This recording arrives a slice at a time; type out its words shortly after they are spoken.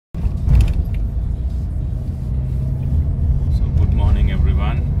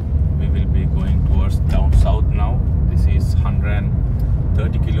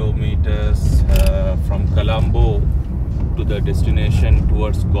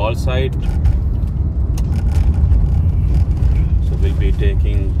towards Gaul side. So we'll be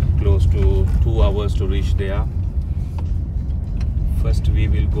taking close to 2 hours to reach there. First we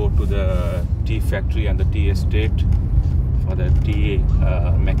will go to the tea factory and the tea estate for the tea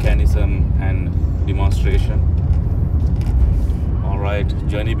mechanism and demonstration. Alright,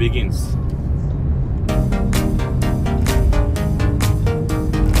 journey begins.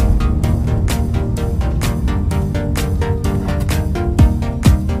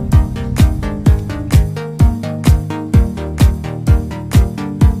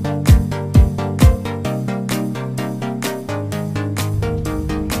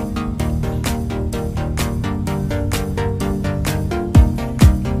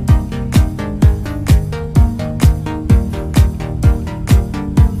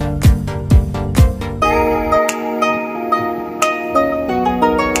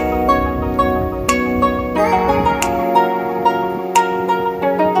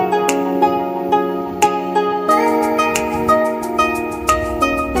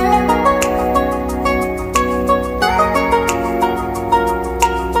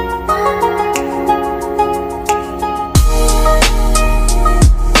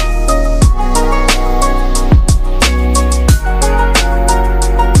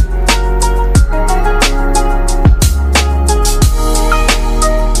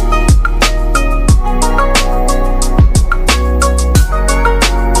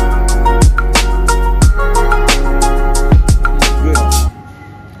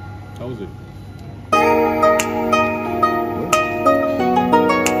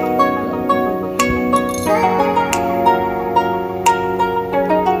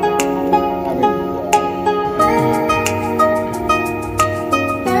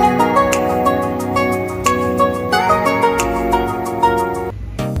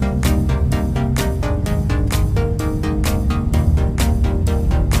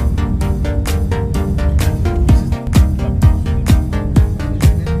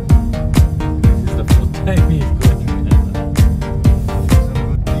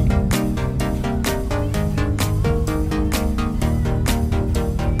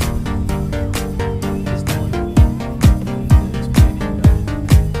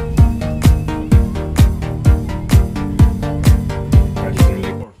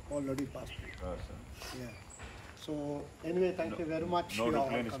 So anyway, thank you very much. No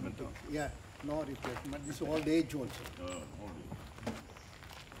replenishment. Yeah, no replacement. This is old age also.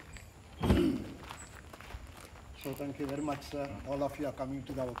 So thank you very much, sir. All of you are coming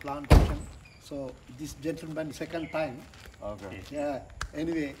to our plantation. So this gentleman second time. Okay. Yeah.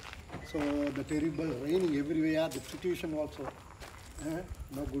 Anyway, so the terrible raining everywhere. The situation also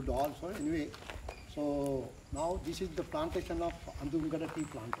no good also. Anyway, so now this is the plantation of Andungada tea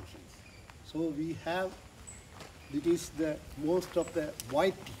plantations. So we have. It is the most of the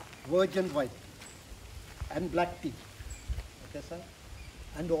white tea, virgin white tea, and black tea. Okay, sir.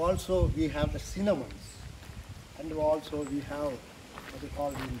 And also we have the cinnamons, and also we have what they call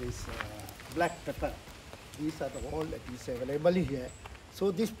in this black pepper. These are the all that is available here.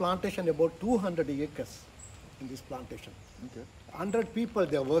 So this plantation about 200 acres in this plantation. Okay. 100 people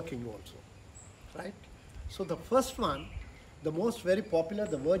they are working also, right? So the first one, the most very popular,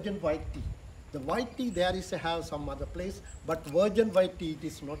 the virgin white tea. The white tea there is have some other place, but virgin white tea it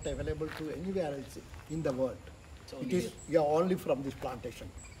is not available to anywhere else in the world. It is only from this plantation.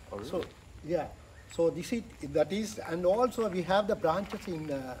 Oh, really? So yeah, so this is that is, and also we have the branches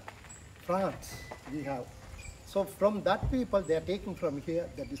in France. We have, so from that people they are taking from here,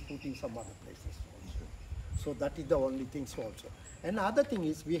 that is putting some other places also. So that is the only things also. And other thing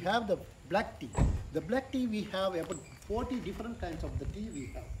is we have the black tea. The black tea we have about 40 different kinds of the tea we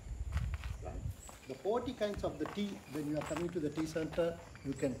have. The 40 kinds of the tea, when you are coming to the tea center,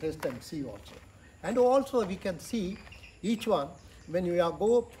 you can taste and see also. And also we can see each one, when you are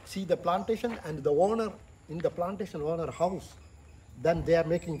go see the plantation and the owner, in the plantation owner house, then they are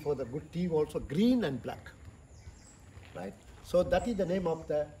making for the good tea also green and black, right? So that is the name of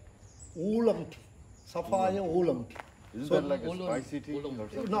the oolong tea, sapphire oolong tea. Isn't So that like a spicy tea or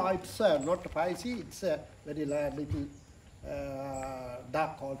something? no, it's not spicy, it's very little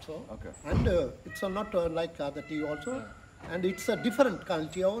dark also. Okay. And it's not like other tea also. And it's a different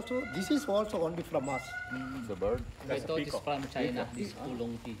quality also. This is also only from us. The bird? I thought it's from China, this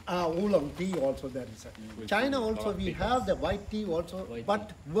oolong tea. Oolong tea also there is. China also we have the white tea also,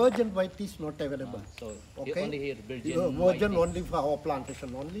 but virgin white tea is not available. So Okay. only here virgin white Virgin tea. only for our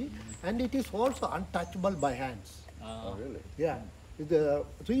plantation only. And it is also untouchable by hands. Oh, really? Yeah. The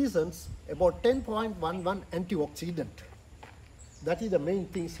reasons about 10.11 antioxidant. That is the main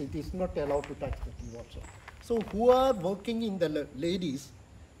things. It is not allowed to touch the tea also. So who are working in the ladies,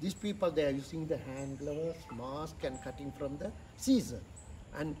 these people, they are using the hand gloves, mask, and cutting from the scissor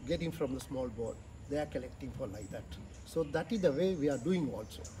and getting from the small board. They are collecting for like that. So that is the way we are doing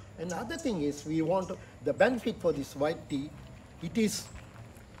also. And the other thing is, we want the benefit for this white tea. It is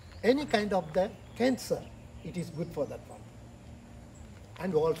any kind of the cancer, it is good for that one.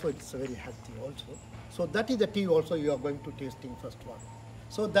 And also it's very healthy also. So that is the tea also you are going to tasting first one.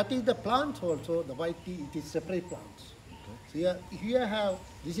 So that is the plants also, the white tea, it is separate plants. Okay. So here have,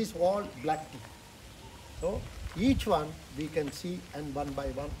 this is all black tea. So each one we can see and one by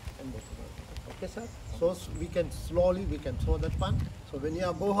one and move on. Okay, sir? So we can slowly, we can show that one. So when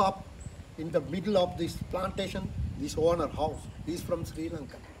you go up in the middle of this plantation, this owner house, he is from Sri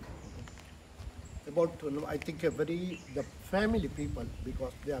Lanka. About, I think, the family people,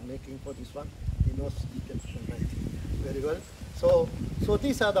 because they are making for this one, he knows details very well. So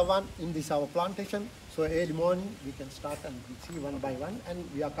these are the one in this our plantation. So early morning we can start and we see one by one, and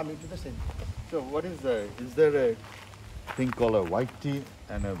we are coming to the same. So what is there a thing called a white tea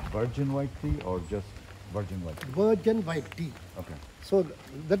and a virgin white tea, or just virgin white tea? Virgin white tea. Okay. So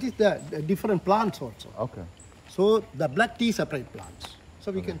that is the different plants also. Okay. So the black tea separate plants.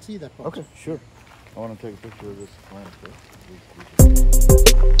 So we can see that also. Okay, sure. I want to take a picture of this plant first.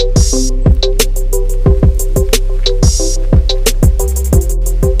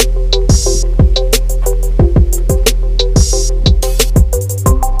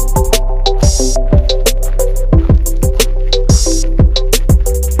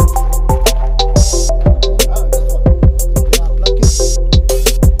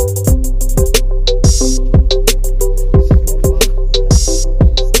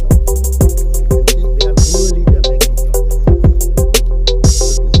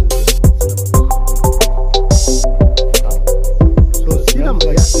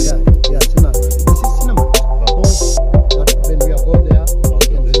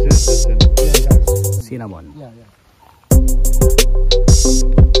 cinnamon. Yeah, yeah.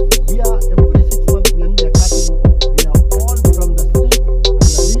 We are every 6 months when we are cutting, we are all from the stick and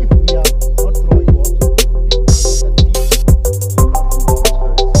the leaf we are not throwing also, putting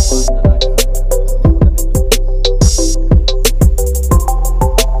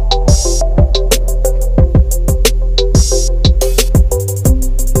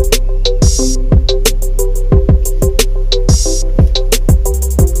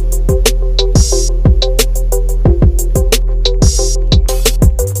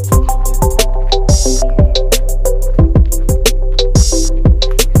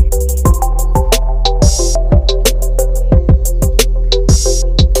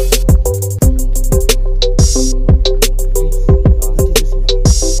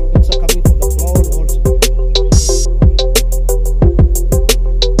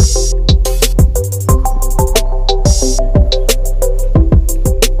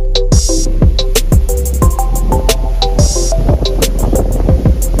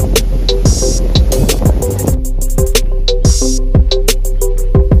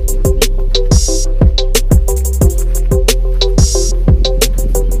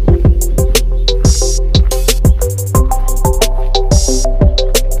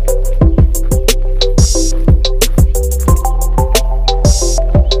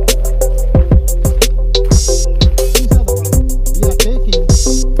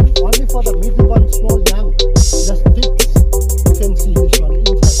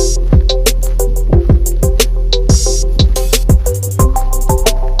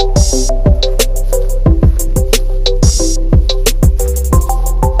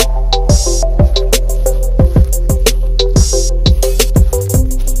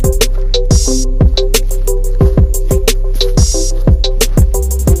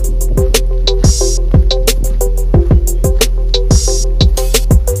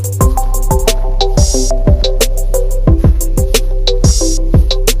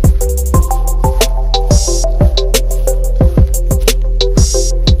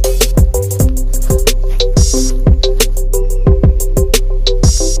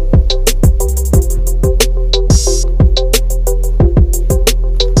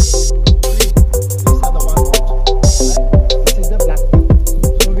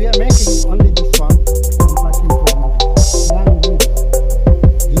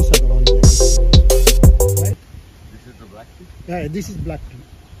Yeah, this is black tea.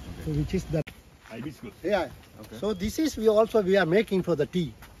 Okay. So which is that? Hibiscus. Yeah. Okay. So this is we are making for the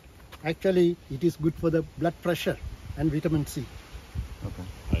tea. Actually, it is good for the blood pressure and vitamin C. Okay.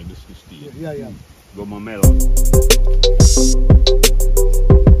 Hibiscus tea. Yeah, yeah. Gomamelo.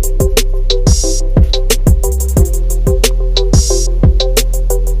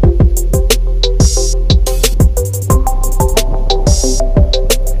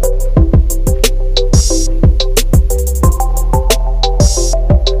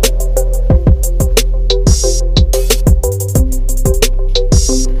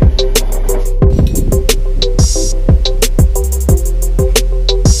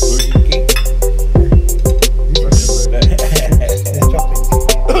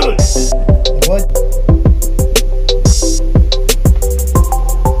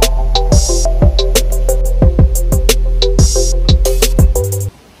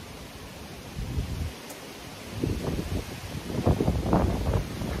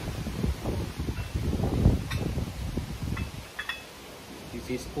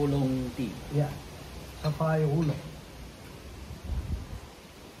 oolong tea. Yeah, sapphire oolong.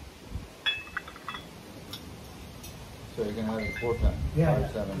 So you can have it 4 times. Yeah, 5,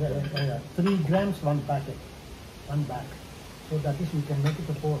 yeah, 7, yeah, 10. yeah, yeah. 3 grams, 1 packet, 1 bag. So that is, we can make it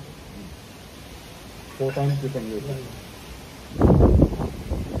a 4. 4 times you can use Yeah, it. yeah.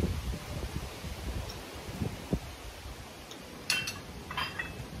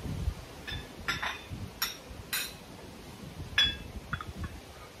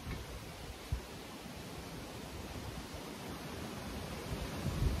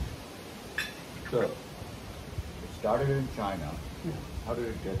 So, it started in China. Yeah. How did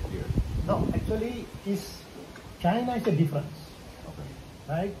it get here? No, actually, China is a difference, Okay.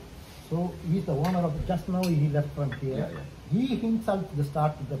 right? So he's the owner of, just now he left from here. Yeah, yeah. He himself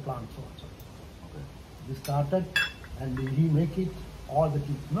started the plants also. Okay. He started and he make it all the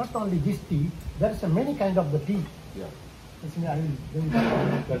tea. Not only this tea, there is a many kind of the tea. Yeah. Listen, I will bring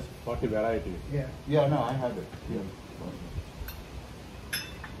that. Plus 40 varieties. Yeah. Yeah, no, I have it. Yeah.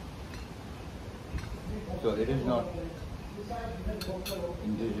 So it is not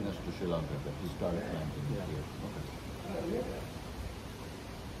indigenous to Sri Lanka that he started planting it here. Okay.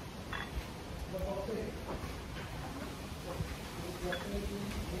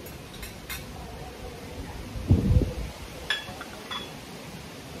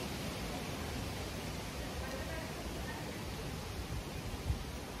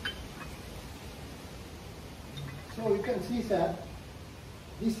 So you can see, sir,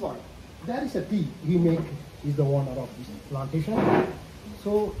 this one. There is a tea he make, is the owner of this plantation.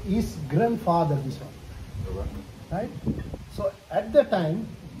 So his grandfather, this one, right? So at the time,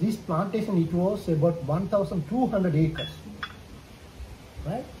 this plantation, it was about 1,200 acres,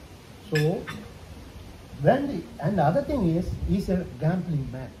 right? So when and the other thing is, he's a gambling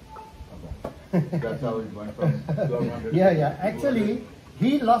man. Okay. That's how it went from 1,200. Yeah, yeah. Actually,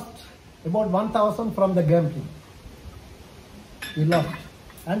 he lost about 1,000 from the gambling. He lost.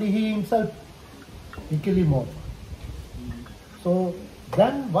 And he himself, he killed him off. So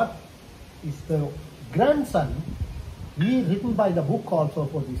then what is the grandson, he written by the book also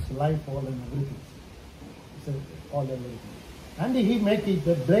for this life, all and everything. So, all and everything. And he make it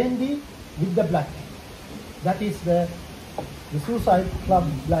the brandy with the black tea. That is the suicide club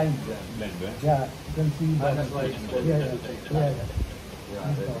blind. Blend, right? Yeah, you can see that. That's why it's called Yeah, yeah, suicide. yeah, yeah. Yeah,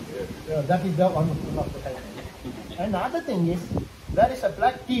 that is it. Yeah, that is the one of the time. And the other thing is, there is a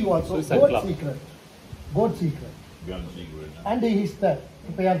black tea also, Suicide goat club. secret. Goat secret. Gun secret. And he is the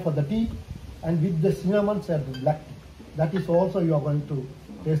prepared for the tea, and with the cinnamon and the black tea. That is also you are going to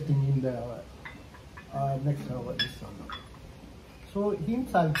tasting in the next hour. This one. So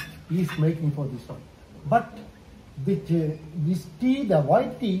himself he is making for this one. But with this tea, the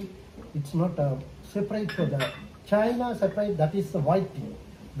white tea, it's not separate for the China separate. That is the white tea.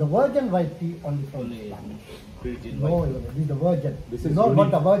 The virgin white tea only from Only this plant. virgin No, white. this is the virgin. This is not unique.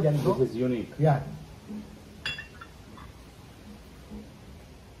 what the virgin. No? This is unique. Yeah.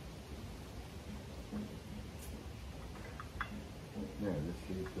 Yeah,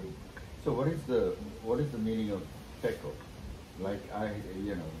 this is good. So what is the meaning of peco? Like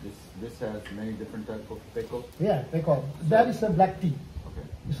this has many different types of peco. Yeah, because there is a black tea. Okay.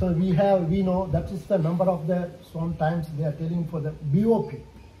 So we know that is the number of the, sometimes they are telling for the BOP.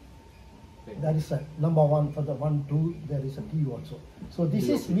 That is a number 1 for the 1, 2, there is a tea also. So this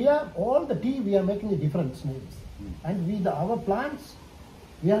is, we are, all the tea we are making a different names. And our plants,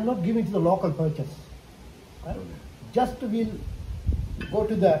 we are not giving to the local purchase. Right? Just we'll go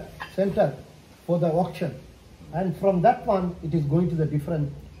to the center for the auction. And from that one, it is going to the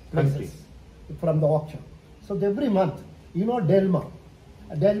different places Country. from the auction. So every month,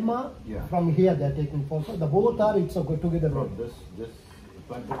 Delma. Yeah. From here they are taking photo. The both are, it's a go together. From this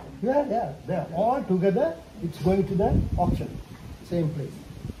plantation. Yeah, they are all together. It's going to the auction, same place,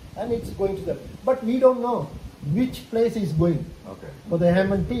 and it's going to the. But we don't know which place is going. Okay. For the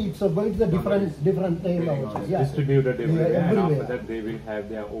ham and tea, it's going to the different name also. It's Yeah. Distributed everywhere, and everywhere. after that they will have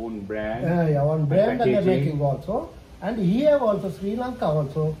their own brand. Yeah, one brand and they're packaging. making also. And here also, Sri Lanka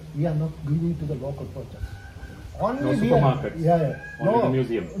also, we are not giving to the local purchase. Only No we are, supermarkets. yeah. Only no, the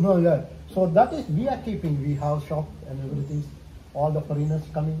museum. No, yeah. So that is, we are keeping, we have shop and everything. All the foreigners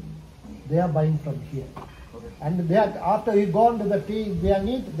coming, they are buying from here. Okay. And they are, after you gone to the tea, they are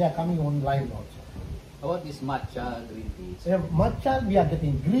neat, they are coming online also. How about this matcha green tea? Matcha we are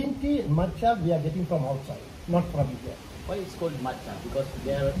getting, green tea, matcha we are getting from outside, not from here. Why it's called matcha? Because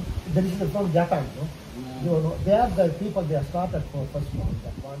they are That is from Japan, no? You know, they are the people, they are started for first one,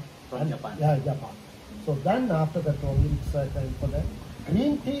 that one. From Japan. Yeah, Japan. So then after that only it's time for them.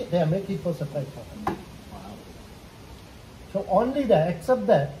 Green tea, they are making for separate for them. wow. So only except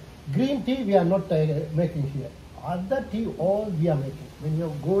the green tea we are not making here. Other tea all we are making. When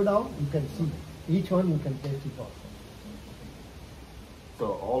you go down, you can see each one. You can taste it also.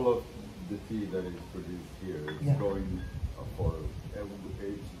 So all of the tea that is produced here is Yeah. going for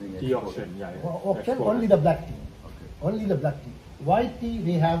it's being Tea exported. auction, yeah. Option Export. only the black tea. Okay. Only the black tea. White tea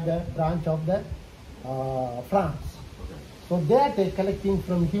we have the branch of the France. Okay. So they are collecting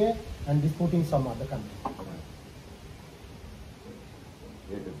from here and distributing some other country. Okay.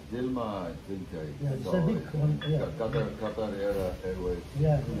 Yeah, 'cause Dilma, I think I Yeah, it's saw a big it. one, yeah. Qatar Airways.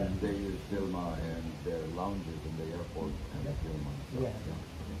 Yeah, and yeah. They use Dilma and their lounges in the airport and Dilma. So, Yeah.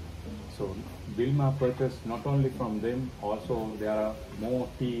 So Dilma purchased not only from them, also there are more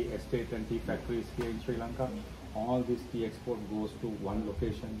tea estate and tea factories here in Sri Lanka. All this tea export goes to one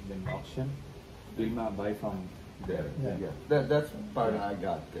location, then auction. Dilma buy from there. Yeah. Yeah, that's part I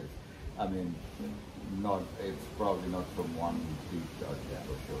got, because, I mean, it's probably not from one tea shop,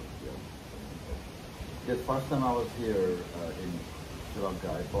 for sure. Yeah. Because first time I was here in Sri Lanka,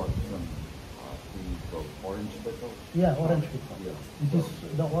 I bought some tea called orange pickle. Yeah, orange pickle. Yeah. It is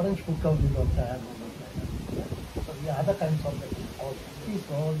the orange pickle we don't have. So yeah, other kinds of the tea. All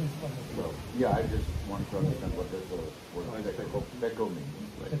these one. So, yeah, I just want to understand what Orange peco means.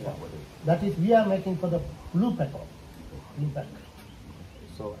 Like, Pickle. what is That is we are making for the blue pickle. Blue pickle.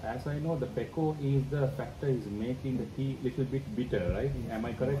 So as I know, the peco is the factor is making the tea little bit bitter, right? Am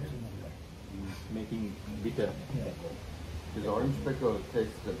I correct? Making bitter. Yeah. Because orange pickle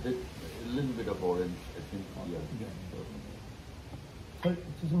tastes a little bit of orange, I think. Yeah. So,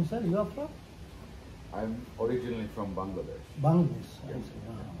 excuse me, sir, you are from I'm originally from Bangladesh. Bangladesh. I see.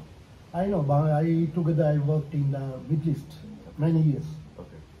 I know. I together I worked in the Middle East many years.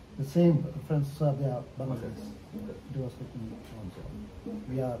 Okay. The same friends are there, Bangladesh. Okay. It was with me also.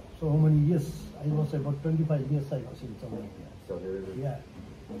 We are so many years. I was about 25 years. I was in Saudi Arabia. So there is a Yeah.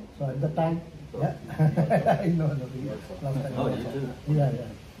 So at the time, yeah, I know the last time. Oh, you too? Yeah, yeah.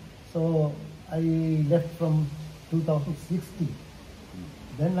 So I left from 2016.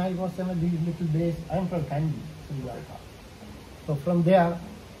 Then I was in a little base. I'm from Kandy, Sri Lanka. So from there,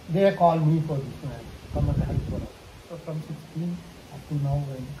 they called me for this man, come and help for us. So from 16 up to now,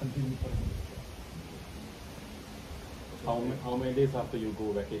 I continue for this. How many days after you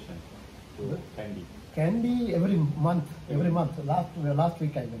go vacation to Kandy? Kandy every month. Last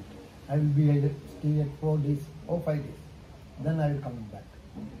week I went. I will be stay at 4 days or 5 days. Then I will come back.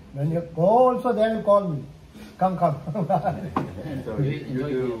 When you go also, they will call me. Come. So you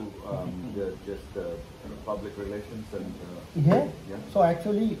do just public relations and Yeah. Yeah. So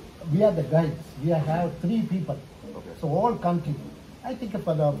actually, we are the guides. We have 3 people. Okay. So all country. I think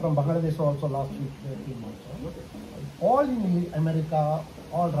from Bangladesh also last week they came also. Okay. All in America,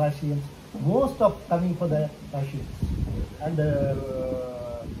 all Russians. Most of coming for the Russians and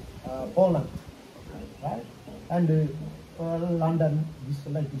Poland, right? And London. These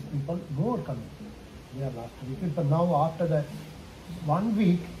people more coming. Yeah, last week. But now after the 1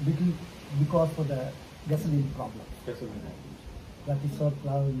 week, because of the gasoline problem. That is so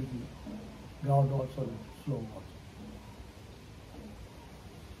probably ground also slow also.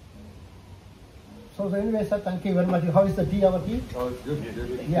 So anyway, sir, thank you very much. How is the tea, our tea? Oh, it's good.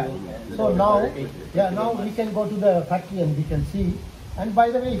 Yeah. So now we can go to the factory and we can see. And by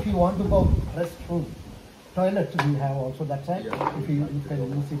the way, if you want to go restroom, toilets we have also that side. Yeah. If you can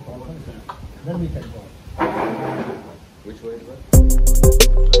use it also, then we can go. Which way is that?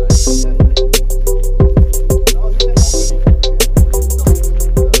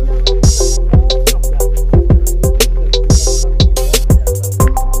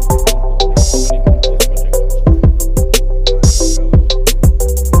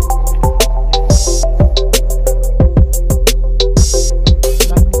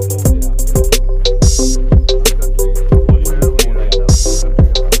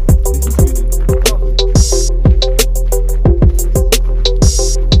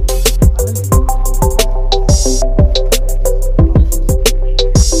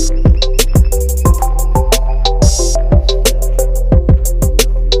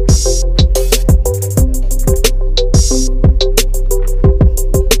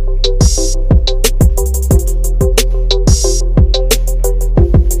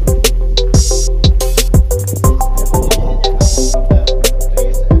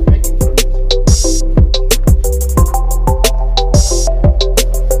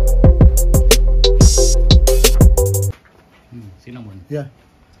 Cinnamon. Yeah.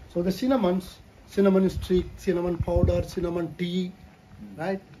 So the cinnamon stick, cinnamon powder, cinnamon tea,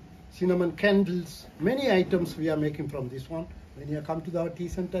 right? Cinnamon candles, many items we are making from this one. When you come to our tea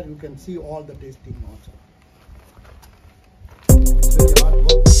center, you can see all the tasting also.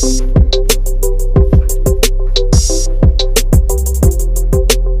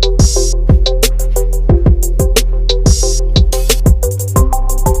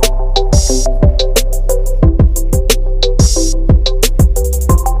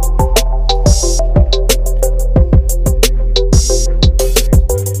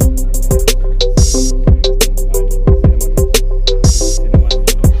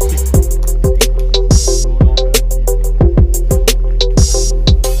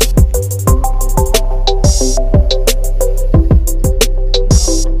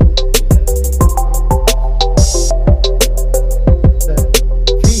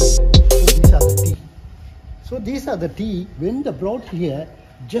 These are the tea. When the brought here,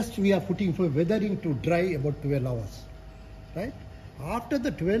 just we are putting for weathering to dry about 12 hours, right? After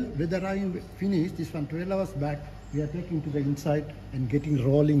the 12 weathering finished, this one 12 hours back, we are taking to the inside and getting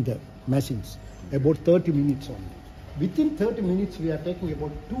rolling the machines, about 30 minutes only. Within 30 minutes, we are taking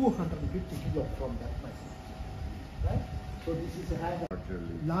about 250 kilo from that machine, right? So this is a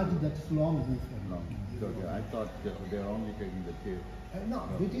large, that's long leaf. Long. So I thought they are only taking the tail. No,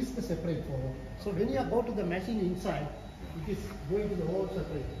 it is the separate form. So when you go to the machine inside, it is going to the whole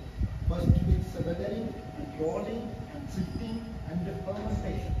separate. First it's weathering and rolling and sifting and the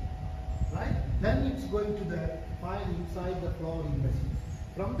fermentation, right? Then it's going to the file inside the flooring machine.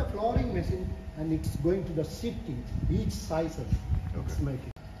 From the flooring machine, and it's going to the sifting, each sizes it's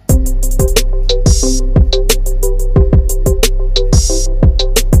making.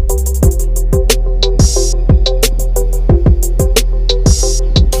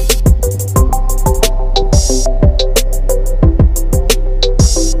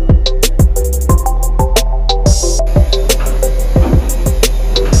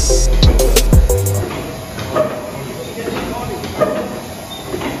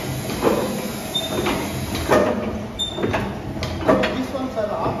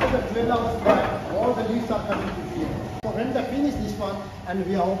 And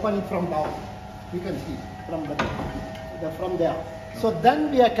we are opening from down. You can see from there. So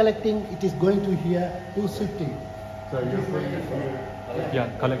then we are collecting. It is going to here to sifting. So you're putting it here. Yeah,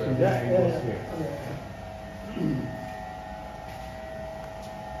 collecting the rainbows here.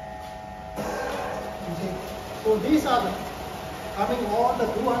 So these are coming all the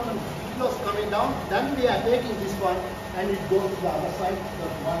 200 kilos coming down. Then we are taking this one and it goes to the other side.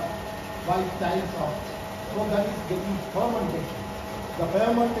 The white tiles of. So that is getting fermentation. The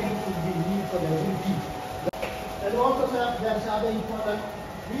fermentation will be needed for the every tea. And also, sir, there is other important.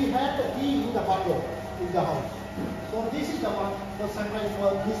 We had the tea in the bungalow in the house. So this is the one. So sometimes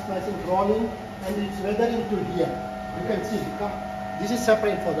for this machine rolling and it's weathering to here. You can see. This is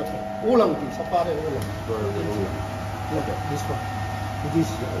separate for the oolong tea. Sapare oolong. Look at this one. It is.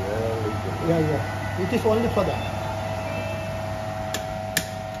 Yeah. It is only for that.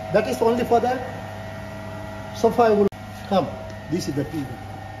 That is only for that. So far, will come. This is the tea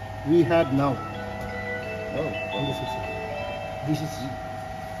we had now. Oh, this is.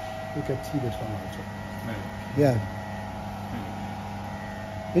 You can see this one also. Yeah.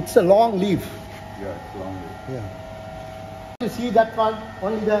 It's a long leaf. Yeah, it's long leaf. Yeah. You see that one,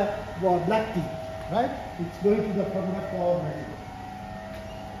 only the black tea, right? It's going to the from the flower.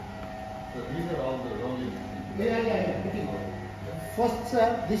 So these are all the rolling. Yeah. First,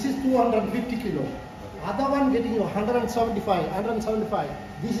 this is 250 kilo. Other one getting 175.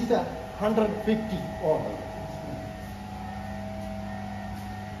 This is a 150 order.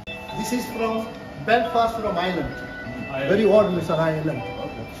 This is from Belfast, from Ireland. Very old, Mr. Ireland.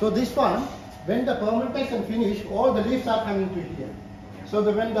 Okay. So this one, when the fermentation finish, all the leaves are coming to here. So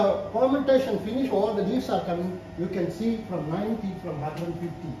when the fermentation finish, all the leaves are coming. You can see from 90, from 150,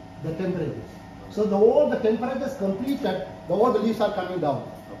 the temperatures. So all the temperatures completed, all the leaves are coming down.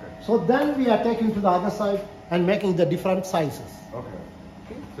 So then we are taking to the other side and making the different sizes. Okay.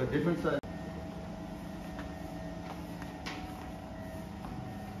 So different size.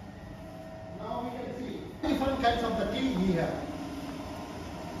 Now we can see different kinds of the tea we have.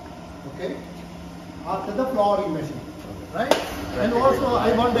 Okay. After the flooring machine, right? And also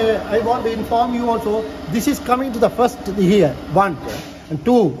I want to inform you also. This is coming to the first here 1 and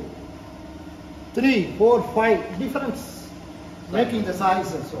 2, 3, 4, 5 different. Making the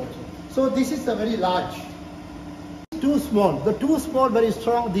sizes also. So this is a very large. Too small. The too small, very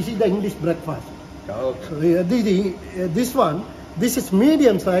strong. This is the English breakfast. Okay. So this one, this is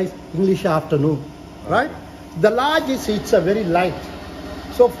medium size English afternoon, right? The large is it's a very light.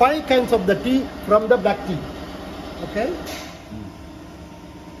 So 5 kinds of the tea from the black tea. Okay.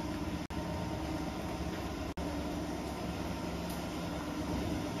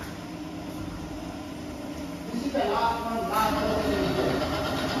 This is the last one.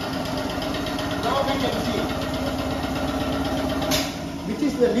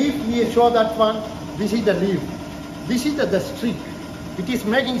 the leaf, we show that one. This is the leaf. This is the streak. It is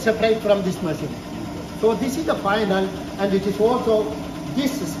making separate from this machine. So this is the final, and it is also,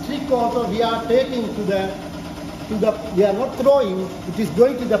 this streak also we are taking we are not throwing, it is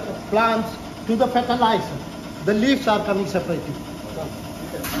going to the plants, to the fertilizer. The leaves are coming separately.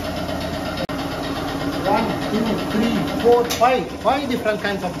 1, 2, 3, 4, 5 different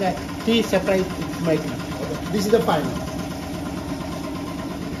kinds of the tea separate it's making. This is the final.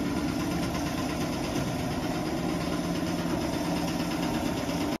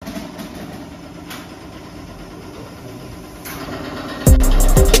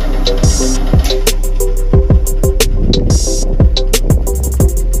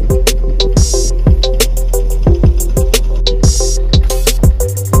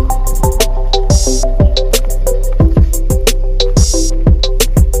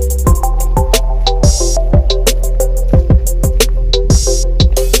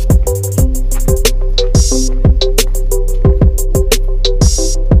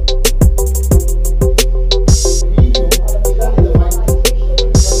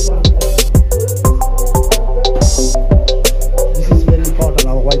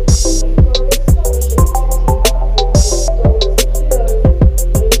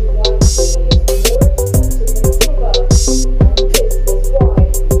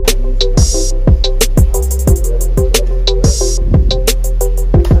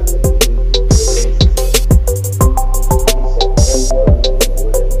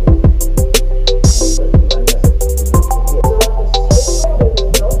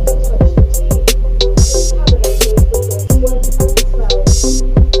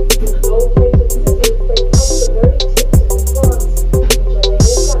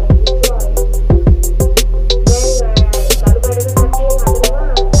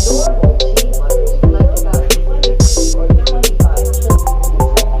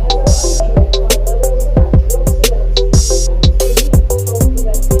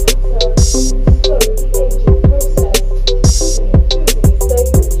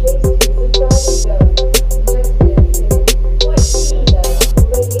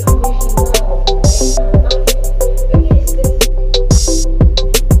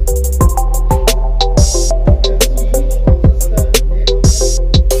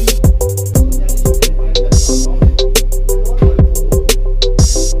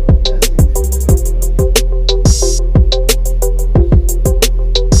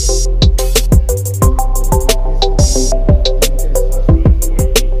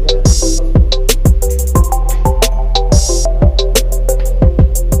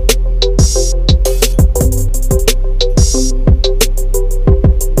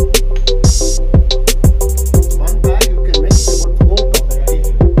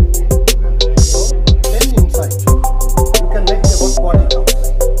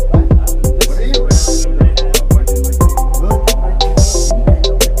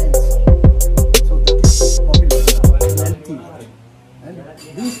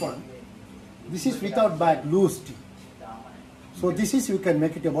 This is without bag, loose tea. So this is, you can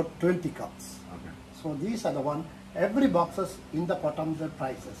make it about 20 cups. Okay. So these are the one, every boxes in the bottom, the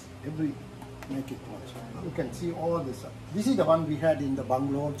prices, every make it also. You can see all this. This is the one we had in the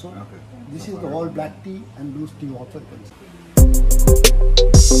bungalow also. Okay. This is the all black tea and loose tea also. You can see.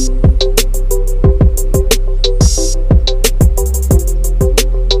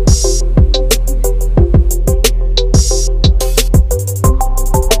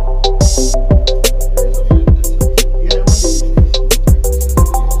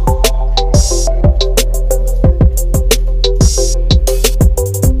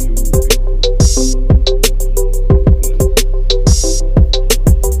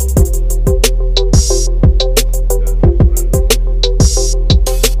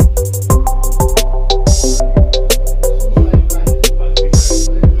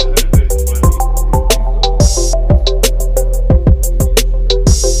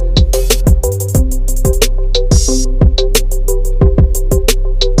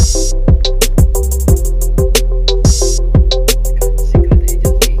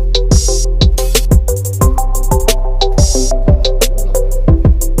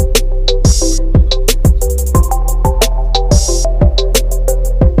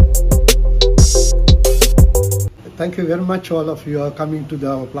 Thank you very much, all of you are coming to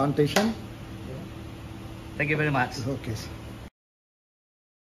the plantation. Thank you very much. Okay.